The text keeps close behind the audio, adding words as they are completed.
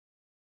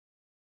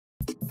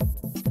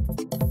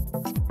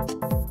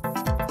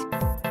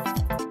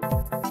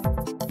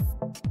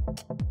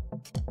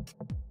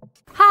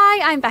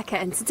Hi, I'm Becca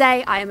and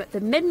today I am at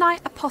the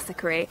Midnight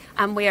Apothecary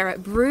and we are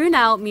at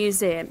Brunel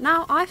Museum.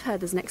 Now, I've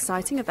heard there's an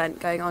exciting event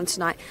going on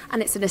tonight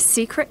and it's in a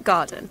secret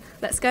garden.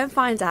 Let's go and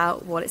find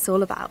out what it's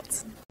all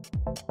about.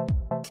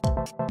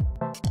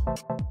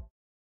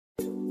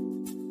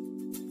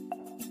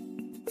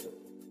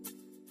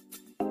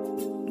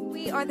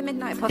 We are the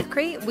Midnight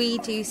Apothecary. We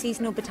do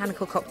seasonal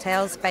botanical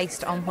cocktails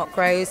based on what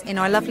grows in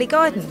our lovely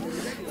garden.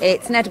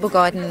 It's an edible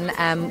garden.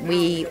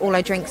 All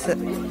our drinks are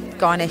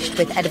garnished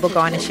with edible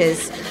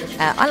garnishes.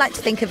 I like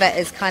to think of it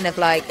as kind of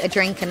like a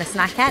drink and a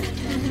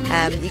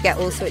snackette. You get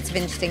all sorts of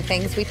interesting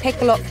things. We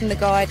pick a lot from the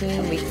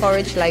garden, we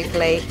forage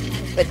locally,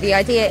 but the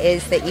idea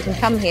is that you can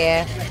come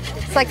here.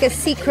 It's like a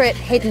secret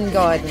hidden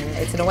garden.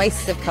 It's an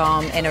oasis of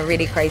calm in a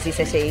really crazy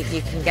city.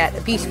 You can get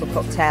a beautiful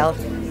cocktail,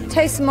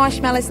 toast some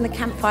marshmallows in the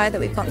campfire that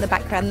we've got in the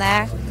background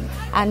there,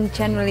 and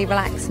generally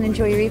relax and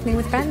enjoy your evening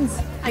with friends.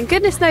 And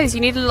goodness knows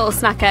you need a little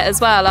snackette as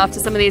well after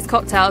some of these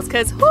cocktails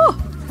because, whew!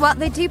 Well,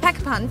 they do pack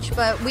a punch,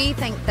 but we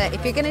think that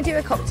if you're going to do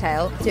a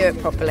cocktail, do it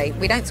properly.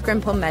 We don't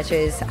scrimp on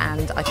measures,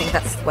 and I think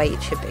that's the way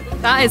it should be.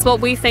 That is what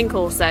we think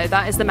also.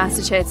 That is the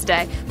message here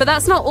today. But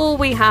that's not all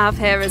we have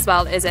here as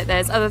well, is it?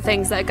 There's other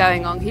things that are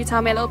going on. Can you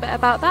tell me a little bit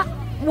about that?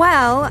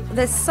 Well,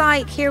 the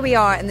site, here we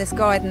are in this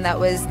garden that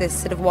was this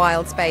sort of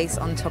wild space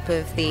on top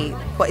of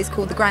what is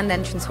called the Grand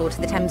Entrance Hall to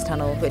the Thames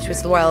Tunnel, which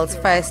was the world's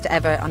first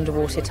ever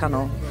underwater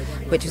tunnel,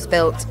 which was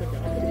built,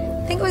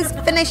 I think it was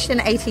finished in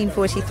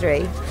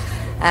 1843.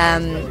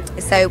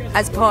 So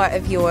as part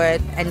of your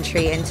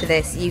entry into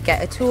this, you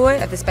get a tour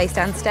of the space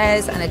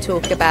downstairs and a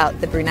talk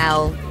about the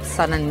Brunel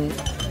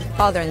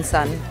father and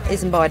son,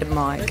 Isambard and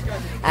Mark,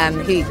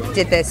 who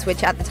did this,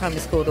 which at the time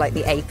was called like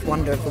the 8th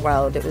wonder of the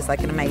world. It was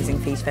like an amazing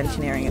feat of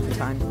engineering at the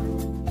time.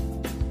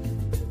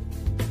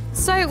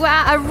 So we're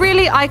at a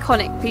really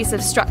iconic piece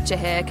of structure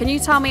here. Can you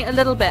tell me a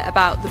little bit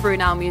about the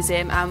Brunel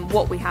Museum and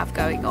what we have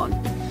going on?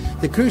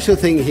 The crucial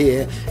thing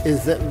here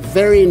is that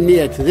very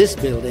near to this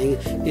building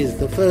is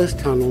the first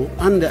tunnel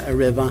under a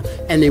river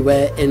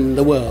anywhere in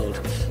the world,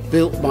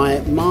 built by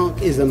Mark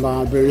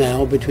Isambard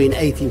Brunel between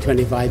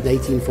 1825 and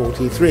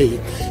 1843.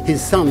 His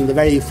son, the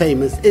very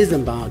famous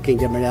Isambard King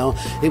Brunel,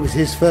 it was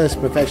his first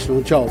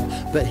professional job,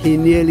 but he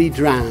nearly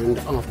drowned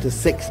after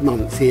 6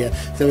 months here,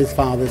 so his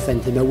father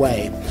sent him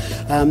away.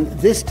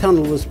 This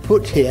tunnel was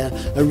put here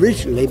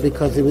originally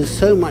because there was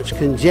so much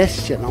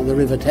congestion on the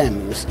River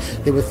Thames.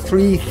 There were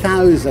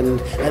 3,000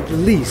 at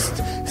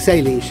least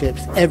sailing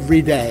ships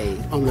every day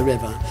on the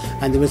river,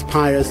 and there was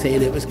piracy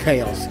and it was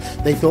chaos.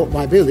 They thought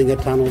by building a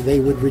tunnel they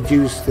would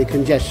reduce the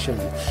congestion.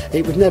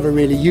 It was never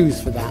really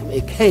used for that.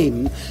 It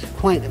came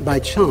quite by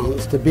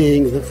chance to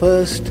being the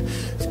first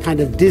kind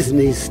of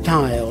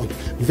Disney-style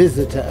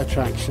visitor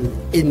attraction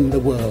in the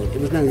world.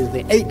 It was known as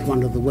the 8th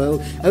wonder of the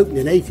world, opened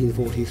in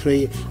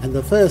 1843, and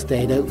the first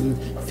day it opened,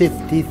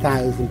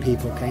 50,000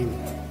 people came.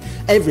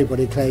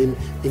 Everybody came,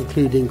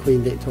 including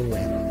Queen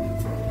Victoria.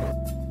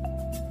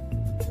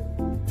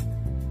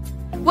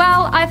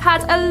 Well, I've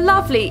had a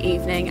lovely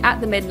evening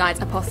at the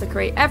Midnight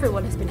Apothecary.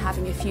 Everyone has been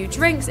having a few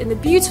drinks in the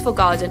beautiful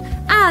garden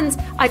and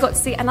I got to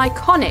see an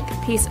iconic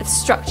piece of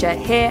structure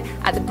here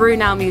at the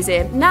Brunel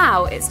Museum.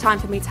 Now it's time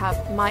for me to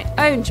have my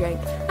own drink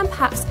and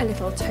perhaps a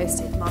little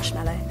toasted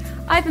marshmallow.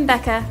 I've been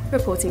Becca,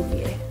 reporting for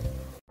you.